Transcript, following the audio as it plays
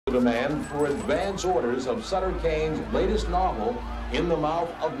Demand for advance orders of Sutter Cane's latest novel, In the Mouth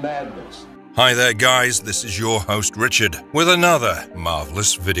of Madness. Hi there guys, this is your host Richard with another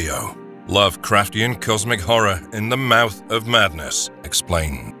marvelous video. Lovecraftian cosmic horror in the mouth of madness.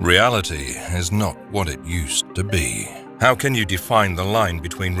 Explain. Reality is not what it used to be. How can you define the line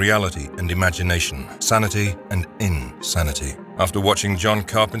between reality and imagination, sanity and insanity? After watching John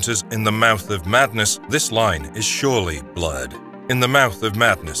Carpenter's In the Mouth of Madness, this line is surely blurred. In the Mouth of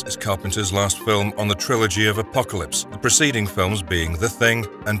Madness is Carpenter's last film on the Trilogy of Apocalypse, the preceding films being The Thing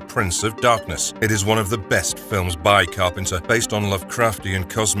and Prince of Darkness. It is one of the best films by Carpenter, based on Lovecraftian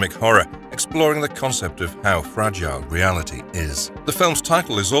cosmic horror, exploring the concept of how fragile reality is. The film's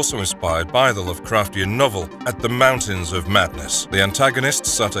title is also inspired by the Lovecraftian novel At the Mountains of Madness. The antagonist,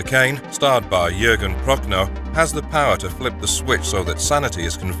 Sutter Cane, starred by Jurgen Prochnow, has the power to flip the switch so that sanity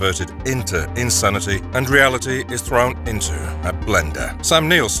is converted into insanity and reality is thrown into a blender. Sam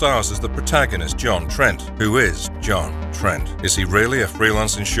Neill stars as the protagonist, John Trent. Who is John Trent? Is he really a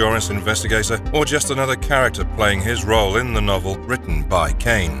freelance insurance investigator or just another character playing his role in the novel written by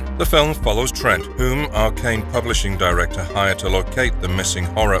Cane? The film follows Trent, whom Arcane Publishing director hired to locate the missing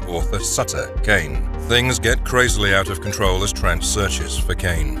horror author Sutter Cane. Things get crazily out of control as Trent searches for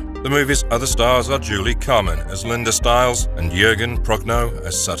Cane. The movie's other stars are Julie Carmen as Linda Stiles and Jurgen Prochnow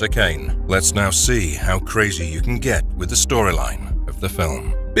as Sutter Cane. Let's now see how crazy you can get with the storyline of the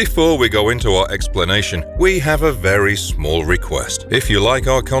film. Before we go into our explanation, we have a very small request. If you like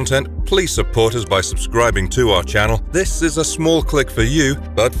our content, please support us by subscribing to our channel. This is a small click for you,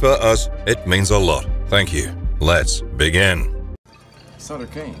 but for us, it means a lot. Thank you. Let's begin. Sutter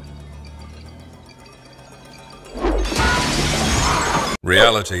Cane.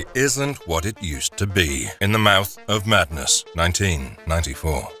 Reality isn't what it used to be. In the Mouth of Madness,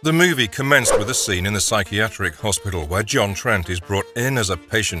 1994. The movie commenced with a scene in the psychiatric hospital where John Trent is brought in as a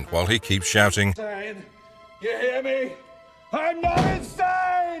patient while he keeps shouting, "Insane! You hear me? I'm not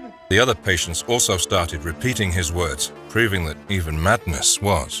insane!" The other patients also started repeating his words, proving that even madness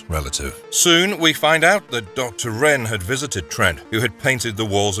was relative. Soon, we find out that Dr. Wren had visited Trent, who had painted the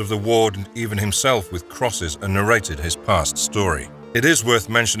walls of the ward and even himself with crosses and narrated his past story. It is worth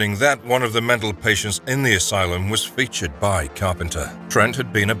mentioning that one of the mental patients in the asylum was featured by Carpenter. Trent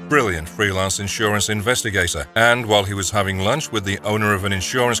had been a brilliant freelance insurance investigator, and while he was having lunch with the owner of an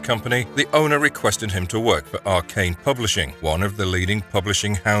insurance company, the owner requested him to work for Arcane Publishing, one of the leading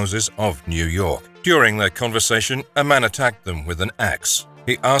publishing houses of New York. During their conversation, a man attacked them with an axe.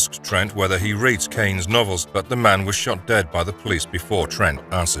 He asked Trent whether he reads Cane's novels, but the man was shot dead by the police before Trent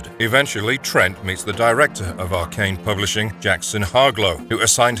answered. Eventually, Trent meets the director of Arcane Publishing, Jackson Harglow, who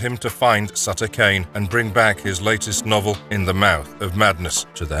assigned him to find Sutter Cane and bring back his latest novel, In the Mouth of Madness,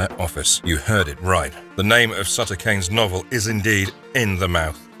 to their office. You heard it right. The name of Sutter Cane's novel is indeed In the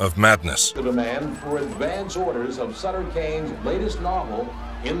Mouth of Madness. The demand for advance orders of Sutter Cane's latest novel,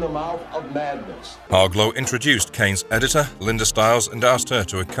 In the Mouth of Madness. Harglow introduced Cane's editor, Linda Stiles, and asked her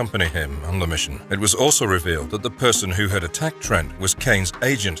to accompany him on the mission. It was also revealed that the person who had attacked Trent was Cane's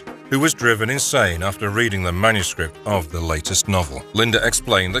agent, who was driven insane after reading the manuscript of the latest novel. Linda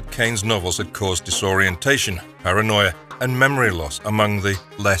explained that Cane's novels had caused disorientation, paranoia, and memory loss among the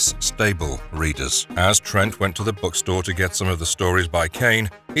less stable readers. As Trent went to the bookstore to get some of the stories by Cane,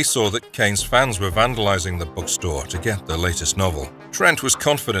 he saw that Cane's fans were vandalizing the bookstore to get the latest novel. Trent was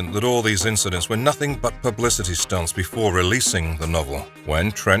confident that all these incidents were nothing but publicity stunts before releasing the novel.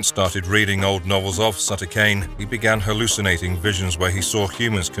 When Trent started reading old novels of Sutter Cane, he began hallucinating visions where he saw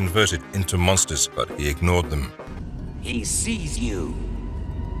humans converted into monsters, but he ignored them. He sees you.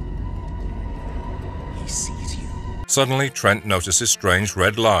 He sees you. Suddenly, Trent notices strange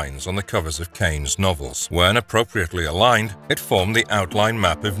red lines on the covers of Cane's novels. When appropriately aligned, it formed the outline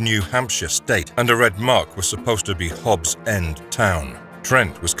map of New Hampshire state, and a red mark was supposed to be Hobbs End town.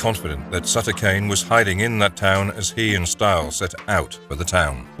 Trent was confident that Sutter Cane was hiding in that town as he and Stiles set out for the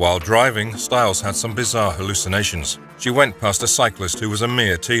town. While driving, Stiles had some bizarre hallucinations. She went past a cyclist who was a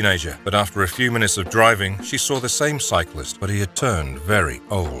mere teenager, but after a few minutes of driving, she saw the same cyclist, but he had turned very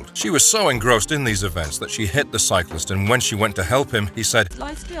old. She was so engrossed in these events that she hit the cyclist, and when she went to help him, he said,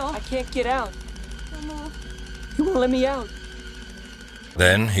 "Lie still. I can't get out. You won't let me out."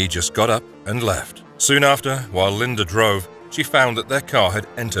 Then he just got up and left. Soon after, while Linda drove, she found that their car had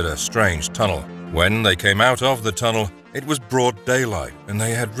entered a strange tunnel. When they came out of the tunnel, it was broad daylight and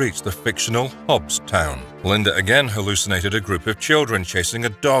they had reached the fictional Hobbs town. Linda again hallucinated a group of children chasing a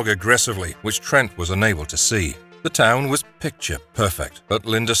dog aggressively, which Trent was unable to see. The town was picture perfect, but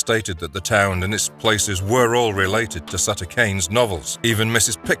Linda stated that the town and its places were all related to Sutter Cane's novels. Even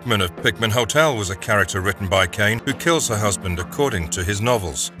Mrs. Pickman of Pickman Hotel was a character written by Cane who kills her husband according to his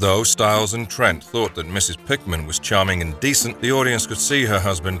novels. Though Stiles and Trent thought that Mrs. Pickman was charming and decent, the audience could see her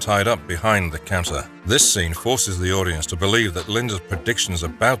husband tied up behind the counter. This scene forces the audience to believe that Linda's predictions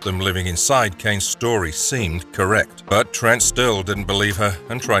about them living inside Cane's story seemed correct. But Trent still didn't believe her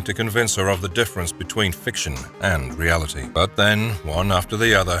and tried to convince her of the difference between fiction and reality. But then, one after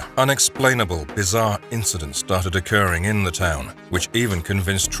the other, unexplainable, bizarre incidents started occurring in the town, which even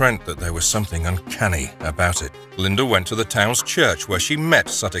convinced Trent that there was something uncanny about it. Linda went to the town's church where she met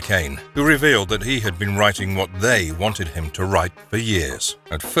Sutter Cane, who revealed that he had been writing what they wanted him to write for years.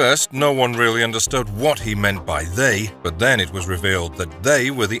 At first, no one really understood what he meant by they, but then it was revealed that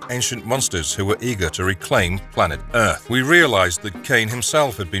they were the ancient monsters who were eager to reclaim planet Earth. We realized that Cane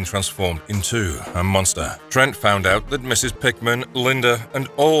himself had been transformed into a monster. Trent found out that Mrs. Pickman, Linda, and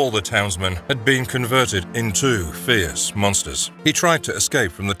all the townsmen had been converted into fierce monsters. He tried to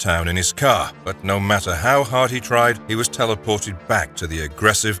escape from the town in his car, but no matter how hard he tried, he was teleported back to the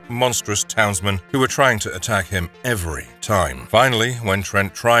aggressive, monstrous townsmen who were trying to attack him every time. Finally, when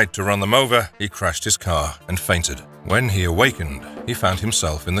Trent tried to run them over, he crashed his car and fainted. When he awakened, he found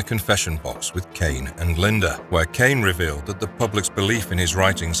himself in the confession box with Cane and Linda, where Cane revealed that the public's belief in his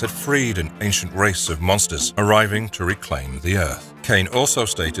writings had freed an ancient race of monsters arriving to reclaim the Earth. Cane also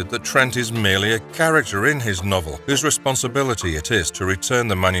stated that Trent is merely a character in his novel, whose responsibility it is to return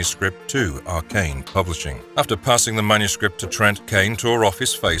the manuscript to Arcane Publishing. After passing the manuscript to Trent, Cane tore off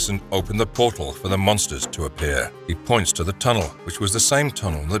his face and opened the portal for the monsters to appear. He points to the tunnel, which was the same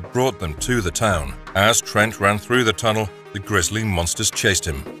tunnel that brought them to the town. As Trent ran through the tunnel, the grisly monsters chased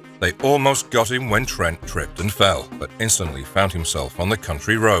him. They almost got him when Trent tripped and fell, but instantly found himself on the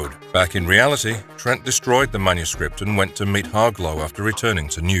country road. Back in reality, Trent destroyed the manuscript and went to meet Harglow after returning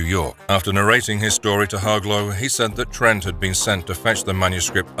to New York. After narrating his story to Harglow, he said that Trent had been sent to fetch the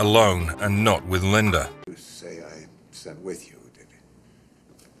manuscript alone and not with Linda. You say I sent with you, did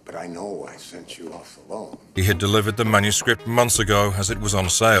it? But I know I sent you off alone. He had delivered the manuscript months ago as it was on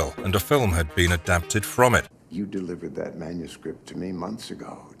sale, and a film had been adapted from it. You delivered that manuscript to me months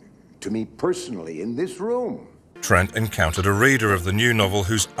ago. To me personally, in this room. Trent encountered a reader of the new novel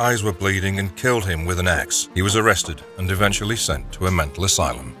whose eyes were bleeding and killed him with an axe. He was arrested and eventually sent to a mental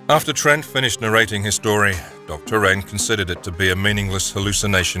asylum. After Trent finished narrating his story, Dr. Wren considered it to be a meaningless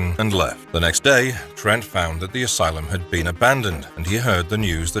hallucination and left. The next day, Trent found that the asylum had been abandoned, and he heard the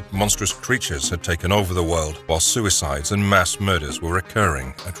news that monstrous creatures had taken over the world, while suicides and mass murders were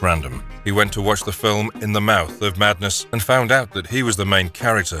occurring at random. He went to watch the film In the Mouth of Madness and found out that he was the main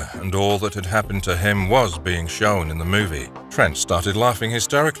character, and all that had happened to him was being shown in the movie. Trent started laughing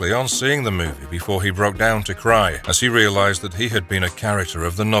hysterically on seeing the movie before he broke down to cry, as he realized that he had been a character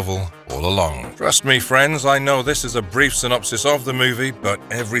of the novel all along. Trust me, friends, I know this is a brief synopsis of the movie, but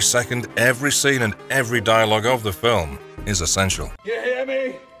every second, every scene, and every dialogue of the film is essential. You hear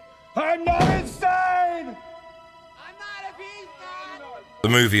me? I'm not insane! The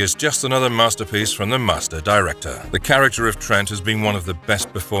movie is just another masterpiece from the master director. The character of Trent has been one of the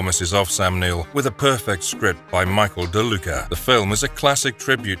best performances of Sam Neill, with a perfect script by Michael DeLuca. The film is a classic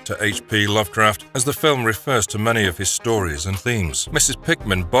tribute to H.P. Lovecraft, as the film refers to many of his stories and themes. Mrs.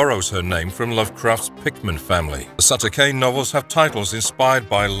 Pickman borrows her name from Lovecraft's Pickman family. The Sutter Cane novels have titles inspired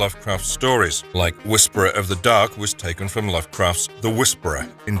by Lovecraft's stories, like Whisperer of the Dark was taken from Lovecraft's The Whisperer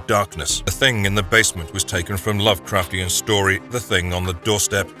in Darkness. The Thing in the Basement was taken from Lovecraftian's story The Thing on the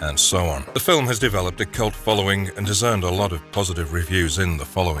Doorstep, and so on. The film has developed a cult following and has earned a lot of positive reviews in the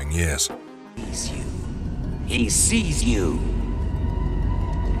following years. He sees you. He sees you.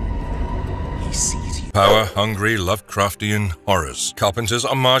 He sees you. Power-hungry Lovecraftian horrors. Carpenter's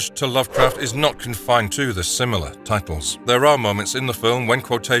homage to Lovecraft is not confined to the similar titles. There are moments in the film when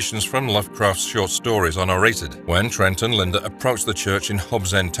quotations from Lovecraft's short stories are narrated. When Trent and Linda approach the church in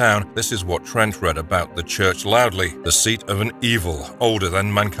Hobbs End Town, this is what Trent read about the church loudly: the seat of an evil older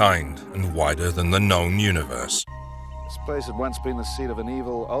than mankind and wider than the known universe. This place had once been the seat of an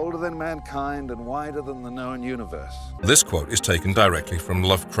evil older than mankind and wider than the known universe. This quote is taken directly from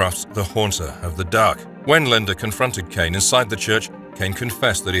Lovecraft's The Haunter of the Dark. When Linda confronted Cane inside the church, Cane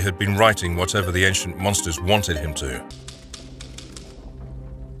confessed that he had been writing whatever the ancient monsters wanted him to.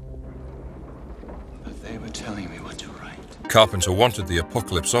 But they were telling me what to write. Carpenter wanted the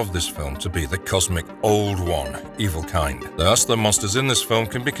apocalypse of this film to be the cosmic Old One, evil kind. Thus, the monsters in this film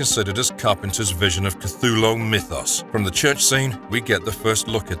can be considered as Carpenter's vision of Cthulhu mythos. From the church scene, we get the first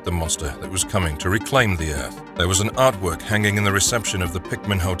look at the monster that was coming to reclaim the Earth. There was an artwork hanging in the reception of the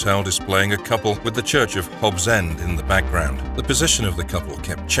Pickman Hotel displaying a couple with the Church of Hobbs End in the background. The position of the couple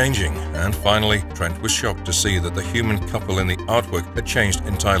kept changing, and finally, Trent was shocked to see that the human couple in the artwork had changed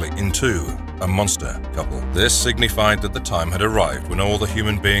entirely into a monster couple. This signified that the time had arrived when all the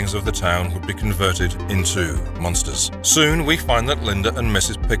human beings of the town would be converted into monsters. Soon, we find that Linda and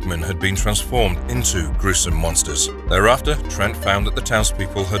Mrs. Pickman had been transformed into gruesome monsters. Thereafter, Trent found that the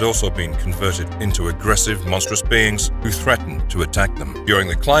townspeople had also been converted into aggressive, monstrous beings who threatened to attack them. During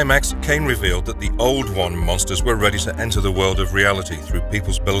the climax, Cane revealed that the Old One monsters were ready to enter the world of reality through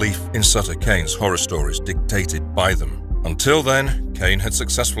people's belief in Sutter Cane's horror stories dictated by them. Until then, Cane had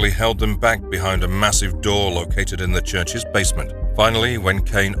successfully held them back behind a massive door located in the church's basement. Finally, when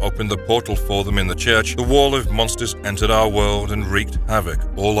Cane opened the portal for them in the church, the wall of monsters entered our world and wreaked havoc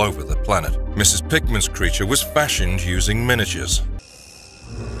all over the planet. Mrs. Pickman's creature was fashioned using miniatures.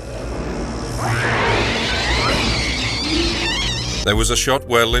 There was a shot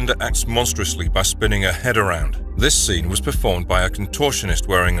where Linda acts monstrously by spinning her head around. This scene was performed by a contortionist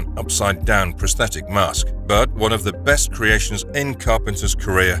wearing an upside-down prosthetic mask. But one of the best creations in Carpenter's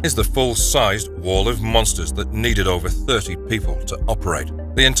career is the full-sized wall of monsters that needed over 30 people to operate.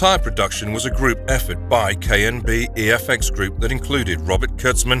 The entire production was a group effort by K&B EFX Group that included Robert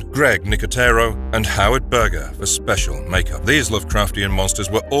Kurtzman, Greg Nicotero, and Howard Berger for special makeup. These Lovecraftian monsters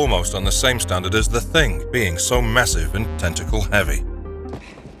were almost on the same standard as The Thing, being so massive and tentacle-heavy.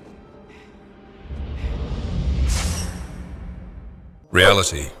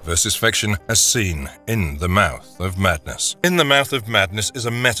 Reality versus fiction as seen in The Mouth of Madness. In The Mouth of Madness is a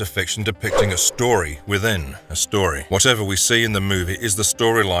metafiction depicting a story within a story. Whatever we see in the movie is the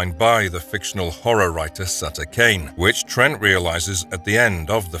storyline by the fictional horror writer Sutter Cane, which Trent realizes at the end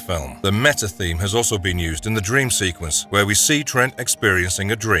of the film. The meta theme has also been used in the dream sequence, where we see Trent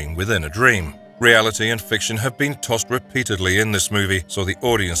experiencing a dream within a dream. Reality and fiction have been tossed repeatedly in this movie, so the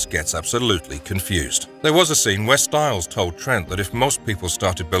audience gets absolutely confused. There was a scene where Styles told Trent that if most people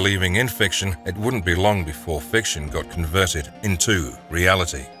started believing in fiction, it wouldn't be long before fiction got converted into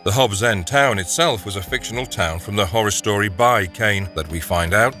reality. The Hobbs End town itself was a fictional town from the horror story by Cane that we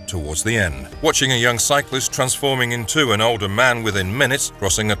find out towards the end. Watching a young cyclist transforming into an older man within minutes,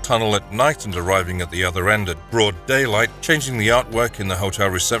 crossing a tunnel at night and arriving at the other end at broad daylight, changing the artwork in the hotel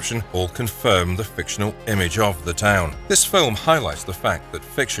reception, all confirm the fictional image of the town. This film highlights the fact that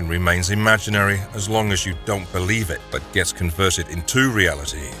fiction remains imaginary as long as you don't believe it, but gets converted into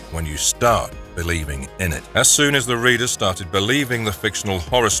reality when you start believing in it. As soon as the reader started believing the fictional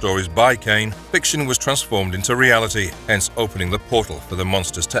horror stories by Cane, fiction was transformed into reality, hence opening the portal for the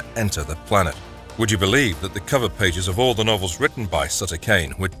monsters to enter the planet. Would you believe that the cover pages of all the novels written by Sutter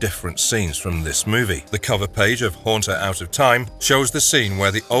Cane were different scenes from this movie? The cover page of Haunter Out of Time shows the scene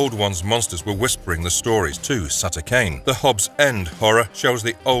where the Old One's monsters were whispering the stories to Sutter Cane. The Hobbs End horror shows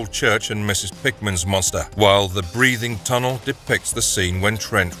the old church and Mrs. Pickman's monster, while the breathing tunnel depicts the scene when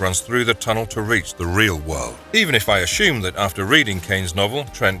Trent runs through the tunnel to reach the real world. Even if I assume that after reading Cane's novel,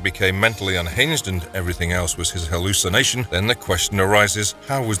 Trent became mentally unhinged and everything else was his hallucination, then the question arises,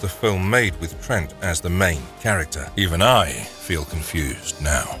 how was the film made with Trent as the main character? Even I feel confused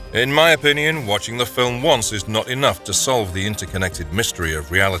now. In my opinion, watching the film once is not enough to solve the interconnected mystery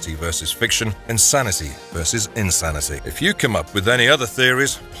of reality versus fiction and sanity versus insanity. If you come up with any other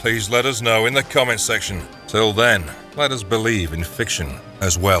theories, please let us know in the comment section. Till then, let us believe in fiction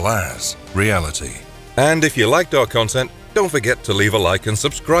as well as reality. And if you liked our content, don't forget to leave a like and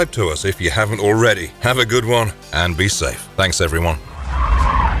subscribe to us if you haven't already. Have a good one and be safe. Thanks everyone.